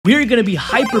We're gonna be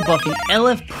hyper buffing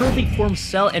LF Perfect Form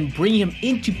Cell and bringing him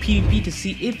into PvP to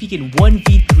see if he can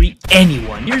 1v3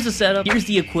 anyone. Here's the setup, here's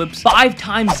the equips, 5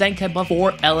 times Zenkai buff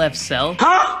for LF Cell.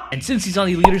 And since he's on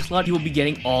the leader slot, he will be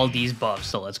getting all these buffs,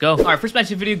 so let's go. Alright, first match of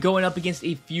the video going up against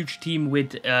a future team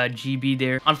with GB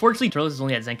there. Unfortunately, Turles is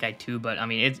only at Zenkai 2, but I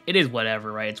mean, it is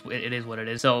whatever, right? It is what it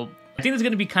is. So I think it's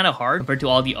going to be kind of hard compared to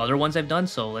all the other ones I've done,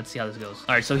 so let's see how this goes.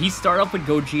 All right, so he started off with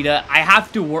Gogeta. I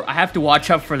have to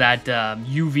watch out for that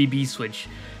UVB switch,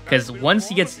 because once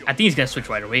he gets, I think he's going to switch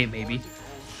right away, maybe.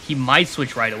 He might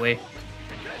switch right away.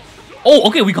 Oh,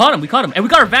 okay, we caught him. And we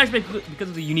got our Vanish back because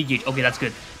of the unique gauge. Okay, that's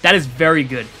good. That is very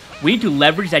good. We need to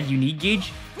leverage that unique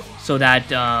gauge so that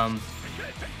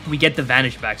we get the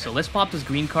Vanish back. So let's pop this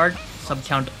green card, sub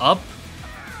count up.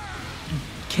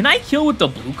 Can I kill with the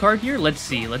blue card here? Let's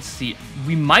see.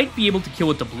 We might be able to kill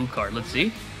with the blue card. Let's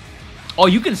see. Oh,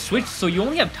 you can switch, so you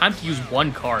only have time to use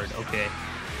one card. Okay.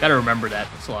 Gotta remember that.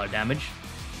 That's a lot of damage.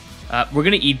 We're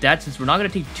gonna eat that since we're not gonna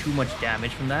take too much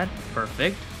damage from that.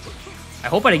 Perfect. I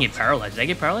hope I didn't get paralyzed. Did I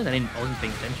get paralyzed? I wasn't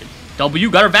paying attention.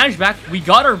 W, got our Vanish back. We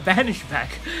got our Vanish back.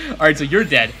 Alright, so you're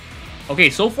dead. Okay,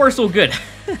 so far so good.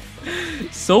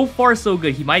 So far so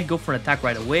good. He might go for an attack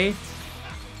right away.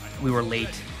 We were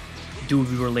late. Dude,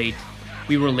 we were late.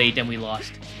 We were late and we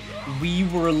lost. We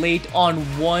were late on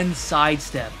one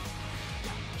sidestep.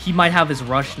 He might have his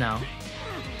rush now.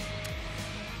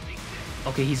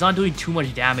 Okay, he's not doing too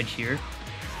much damage here.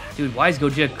 Dude, why is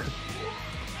Gogeta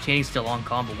chaining still on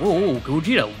combo? Whoa,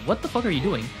 Gogeta, what the fuck are you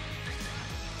doing?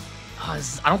 I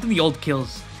don't think the ult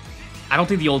kills. I don't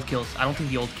think the ult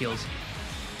kills.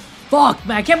 Fuck,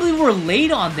 man, I can't believe we're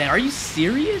late on that. Are you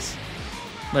serious?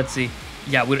 Let's see.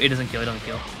 Yeah, it doesn't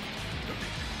kill.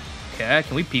 Okay,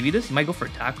 can we PV this? He might go for a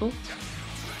tackle.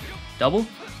 Double.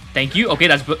 Thank you. Okay,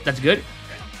 that's good.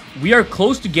 We are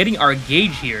close to getting our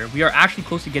gauge here. We are actually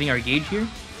close to getting our gauge here.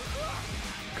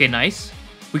 Okay, nice.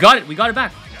 We got it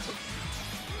back.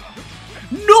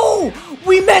 No!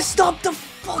 We messed up the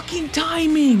fucking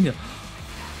timing!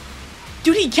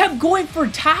 Dude, he kept going for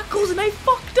tackles and I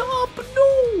fucked up!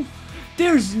 No!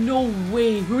 There's no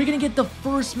way. We were gonna get the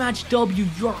first match W.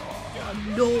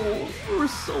 No, we're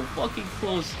so fucking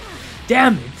close.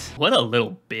 Damn it. What a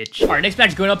little bitch. Alright, next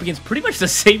match going up against pretty much the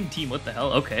same team. What the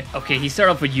hell? Okay. Okay, he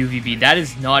started off with UVB. That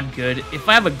is not good. If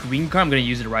I have a green card, I'm going to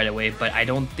use it right away, but I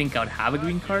don't think I would have a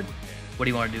green card. What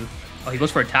do you want to do? Oh, he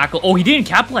goes for a tackle. Oh, he didn't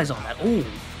capitalize on that. Oh,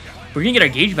 we're going to get our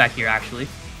gauge back here, actually.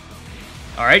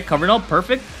 Alright, covering all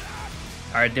perfect.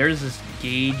 Alright, there's his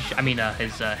gauge. I mean,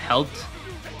 his health.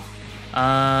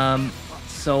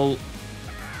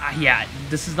 Yeah,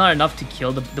 this is not enough to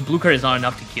kill. The blue card is not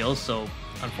enough to kill, so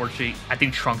unfortunately, I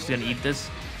think Trunks is gonna eat this.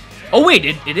 Oh wait,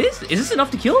 it is? Is this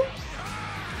enough to kill?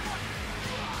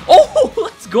 Oh,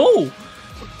 let's go!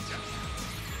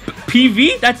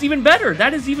 PV? That's even better.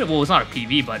 That is even, well, it's not a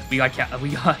PV, but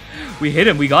we hit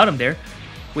him. We got him there.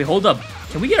 Wait, hold up.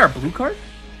 Can we get our blue card?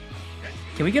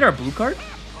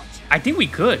 I think we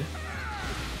could.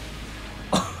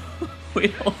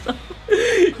 Wait, hold up.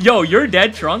 Yo, you're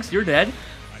dead, Trunks. You're dead.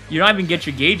 You don't even get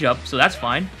your gauge up, so that's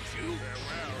fine.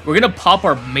 We're gonna pop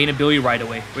our main ability right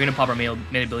away.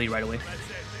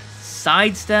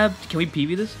 Sidestep. Can we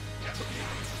PV this?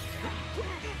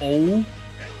 Oh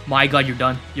my god, you're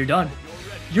done.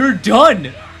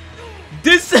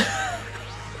 This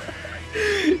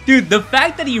dude, the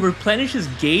fact that he replenishes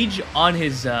gauge on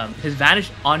his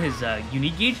vanish on his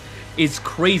unique gauge is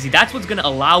crazy. That's what's gonna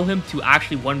allow him to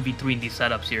actually 1v3 in these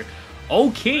setups here.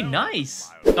 Okay, nice.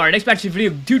 Alright, next match of the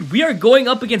video. Dude, we are going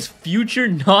up against Future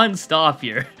non-stop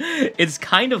here. It's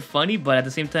kind of funny, but at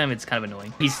the same time, it's kind of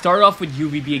annoying. He started off with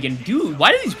UVB again. Dude,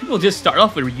 why do these people just start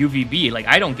off with UVB? Like,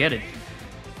 I don't get it.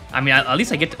 I mean, at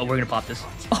least I get to... Oh, we're gonna pop this.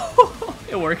 Oh,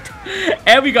 it worked.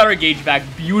 And we got our gauge back.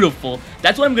 Beautiful.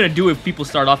 That's what I'm gonna do if people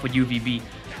start off with UVB.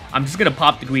 I'm just gonna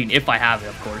pop the green if I have it,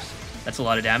 of course. That's a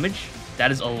lot of damage.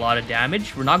 That is a lot of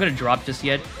damage. We're not gonna drop just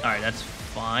yet. Alright, that's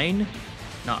fine.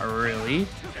 Not really.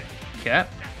 Okay.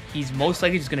 He's most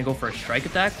likely just going to go for a strike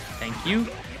attack. Thank you.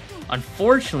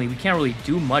 Unfortunately, we can't really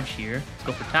do much here. Let's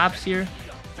go for taps here.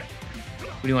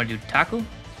 What do you want to do? Tackle?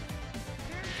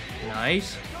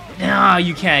 Nice. No,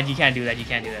 you can't do that.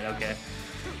 Okay.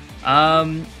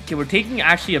 Okay, we're taking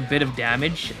actually a bit of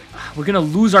damage. We're going to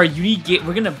lose our unique gate.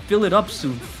 We're going to fill it up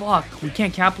soon. Fuck. We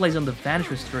can't capitalize on the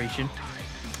Vanish Restoration.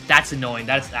 That's annoying.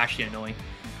 That's actually annoying.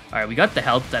 Alright, we got the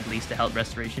health, at least. The health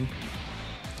restoration.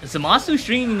 Is Zamasu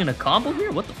stringing in a combo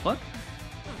here? What the fuck?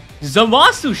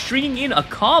 Zamasu stringing in a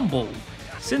combo!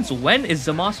 Since when is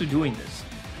Zamasu doing this?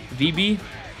 VB?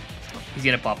 He's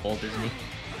gonna pop ult, isn't he?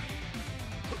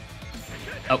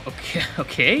 Oh, okay.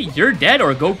 Okay, you're dead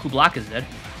or Goku Black is dead.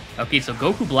 Okay, so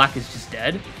Goku Black is just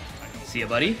dead. See ya,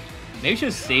 buddy. Maybe I should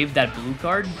have saved that blue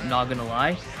card. Not gonna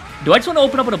lie. Do I just want to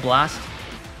open up with a blast?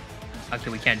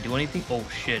 Actually, we can't do anything. Oh,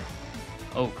 shit.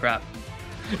 Oh, crap.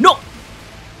 No!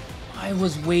 I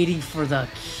was waiting for the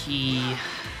key.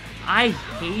 I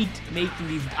hate making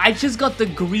these. I just got the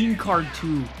green card,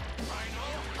 too.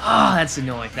 Ah, that's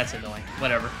annoying. That's annoying.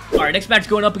 Whatever. Alright, next match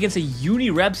going up against a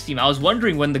Uni-Rebs team. I was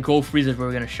wondering when the Gold Freezers were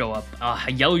going to show up.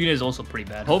 Yellow Unit is also pretty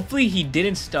bad. Hopefully, he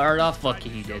didn't start off. Fuck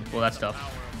it, he did. Well, that's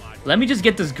tough. Let me just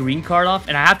get this green card off,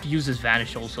 and I have to use this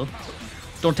Vanish also.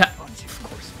 Don't tap.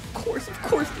 Of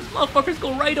course, these motherfuckers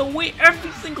go right away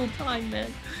every single time,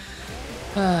 man.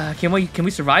 Can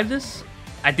we survive this?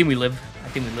 I think we live. I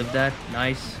think we live that.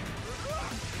 Nice.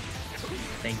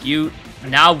 Thank you.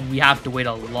 Now we have to wait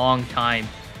a long time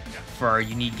for our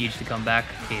unique gauge to come back.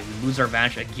 Okay, we lose our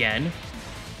Vanish again.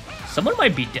 Someone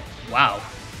might be dead. Wow.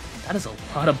 That is a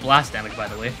lot of blast damage, by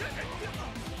the way.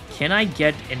 Can I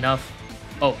get enough?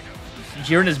 Oh,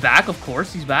 Jiren is back. Of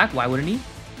course, he's back. Why wouldn't he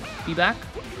be back?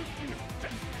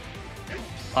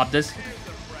 Pop this.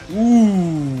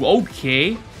 Ooh,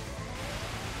 okay.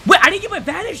 Wait, I didn't get my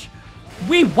Vanish.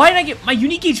 Wait, why did I get my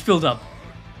unique gauge filled up?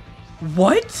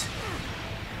 What?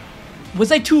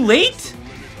 Was I too late?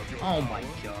 Oh my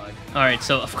god. Alright,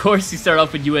 so of course he started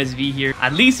off with USV here.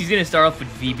 At least he's gonna start off with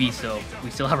VB, so we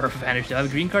still have our Vanish. Do I have a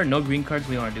green card? No green cards. What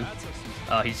do you want to do?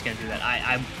 Oh, he's just gonna do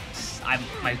that.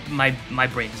 My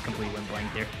brain just completely went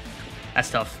blank there. That's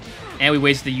tough. And we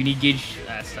wasted the unique gauge.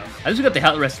 That's tough. At least we got the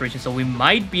health restoration, so we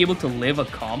might be able to live a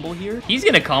combo here. He's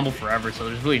gonna combo forever, so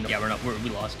there's really no. Yeah, we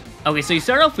lost. Okay, so you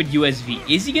start off with USV.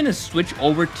 Is he gonna switch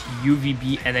over to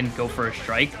UVB and then go for a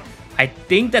strike? I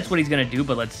think that's what he's gonna do,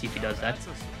 but let's see if he does that.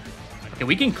 Okay,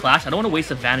 we can clash. I don't want to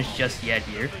waste a Vanish just yet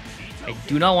here. I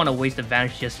do not want to waste a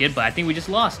Vanish just yet, but I think we just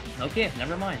lost. Okay,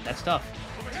 never mind. That's tough.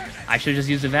 I should just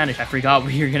use the Vanish. I forgot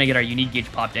we were gonna get our unique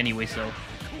gauge popped anyway, so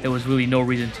there was really no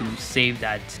reason to save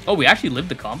that. Oh, we actually lived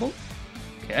the combo?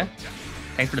 Okay.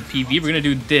 Thanks for the PV. We're gonna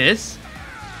do this.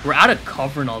 We're out of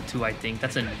cover and all too, I think.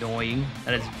 That's annoying.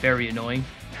 That is very annoying.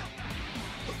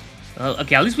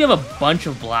 Okay, at least we have a bunch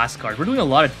of blast cards. We're doing a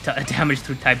lot of damage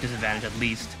through type disadvantage, at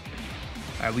least.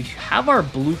 Alright, we have our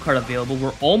blue card available.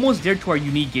 We're almost there to our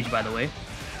unique gauge, by the way.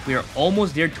 We are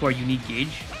almost there to our unique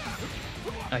gauge.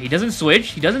 He doesn't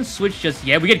switch. He doesn't switch just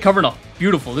yet. We get covered up.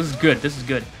 Beautiful. This is good. This is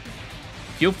good.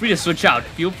 Feel free to switch out.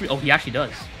 Feel free. Oh, he actually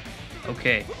does.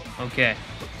 Okay. Okay.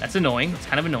 That's annoying. It's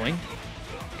kind of annoying.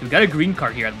 Okay, we got a green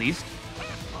card here at least.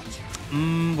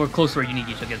 We're close to our unique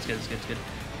gauge. Okay, it's good. It's good. It's good.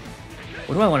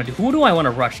 What do I want to do? Who do I want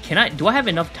to rush? Can I? Do I have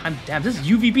enough time? Damn, this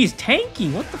UVB is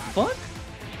tanking. What the fuck?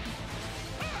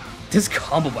 This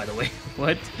combo, by the way.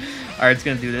 What? All right, it's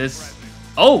gonna do this.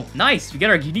 Oh, nice. We get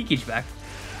our unique gauge back.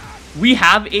 We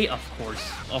have a. Of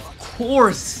course. Of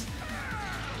course.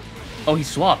 Oh, he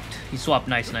swapped. He swapped.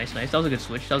 Nice, nice, nice. That was a good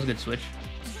switch. That was a good switch.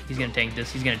 He's gonna tank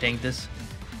this. He's gonna tank this.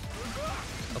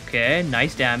 Okay,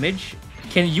 nice damage.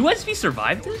 Can USV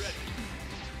survive this?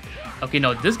 Okay,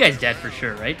 no, this guy's dead for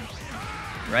sure, right?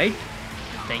 Right?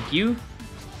 Thank you.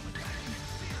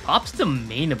 Pops the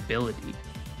main ability.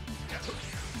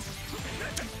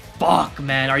 Fuck,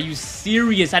 man. Are you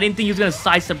serious? I didn't think he was gonna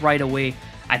sidestep right away.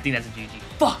 I think that's a GG.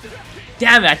 Fuck.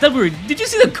 Damn it. I thought we were... Did you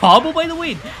see the combo, by the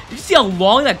way? Did you see how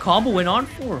long that combo went on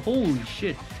for? Holy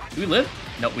shit. Do we live?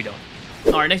 Nope, we don't.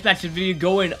 Alright, next match of the video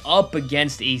going up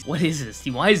against a... What is this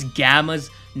team? Why is Gamma's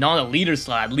not a leader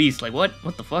slot at least? Like, what?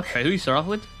 What the fuck? Right, who do you start off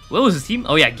with? What was his team?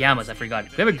 Oh, yeah, Gamma's. I forgot.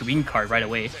 We have a green card right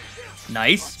away.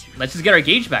 Nice. Let's just get our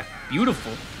gauge back.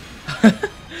 Beautiful.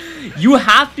 You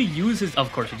have to use his...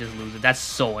 Of course, you just lose it. That's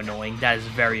so annoying. That is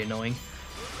very annoying.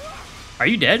 Are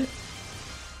you dead?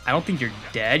 I don't think you're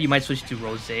dead. You might switch to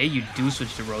Rose. You do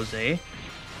switch to Rose.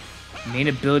 Main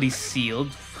ability sealed.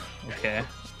 Okay.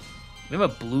 We have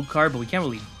a blue card, but we can't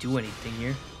really do anything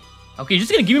here. Okay, you're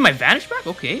just gonna give me my Vanish back?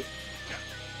 Okay.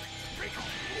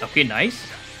 Okay, nice.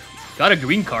 Got a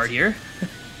green card here.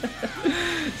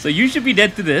 So you should be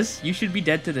dead to this. You should be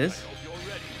dead to this.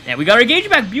 And we got our gauge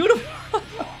back. Beautiful.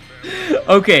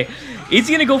 Okay. Is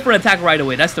he gonna go for an attack right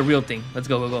away? That's the real thing. Let's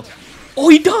go, go, go. Oh,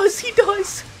 he does. He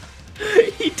does.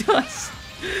 He does.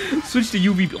 Switch to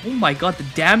UVB. Oh my god, the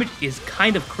damage is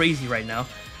kind of crazy right now.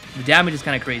 The damage is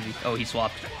kind of crazy. Oh, he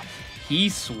swapped. He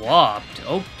swapped.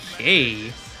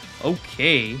 Okay.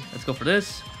 Okay. Let's go for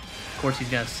this. Of course, he's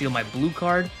going to seal my blue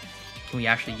card. Can we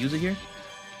actually use it here?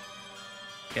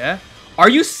 Yeah. Are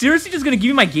you seriously just going to give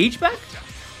me my gauge back?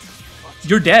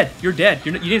 You're dead. You're dead.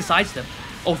 You didn't sidestep.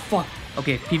 Oh, fuck.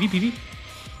 Okay, PV, PV.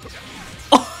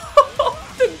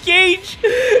 Oh, the gauge.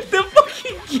 The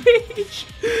fucking gauge.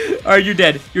 Alright, you're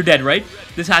dead. You're dead, right?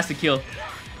 This has to kill.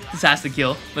 This has to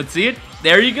kill. Let's see it.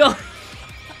 There you go.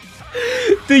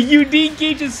 The unique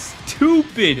gauge is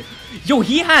stupid. Yo,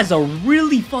 he has a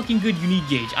really fucking good unique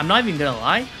gauge. I'm not even gonna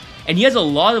lie. And he has a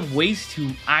lot of ways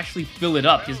to actually fill it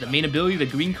up. He has the main ability, the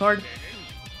green card.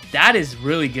 That is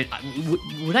really good.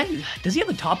 Does he have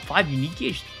a top 5 unique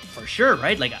gauge? For sure,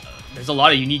 right? Like, there's a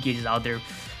lot of unique gauges out there.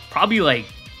 Probably like,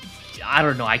 I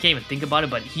don't know. I can't even think about it.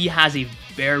 But he has a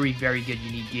very, very good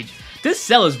unique gauge. This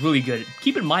cell is really good.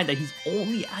 Keep in mind that he's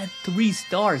only at 3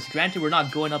 stars. Granted, we're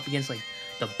not going up against like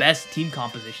the best team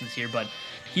compositions here, but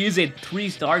he is at 3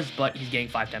 stars, but he's getting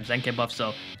 5 times Zenkai buff,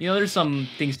 so, you know, there's some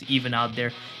things to even out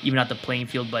there, even out the playing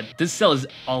field, but this cell is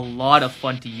a lot of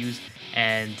fun to use,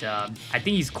 and I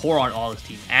think he's core on all his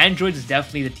team. Androids is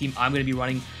definitely the team I'm going to be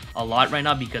running a lot right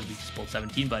now because we just pulled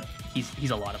 17, but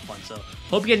he's a lot of fun, so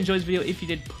hope you guys enjoyed this video. If you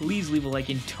did, please leave a like,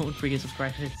 and don't forget to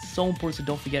subscribe. It's so important, so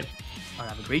don't forget.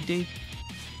 Alright, have a great day.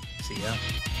 See ya.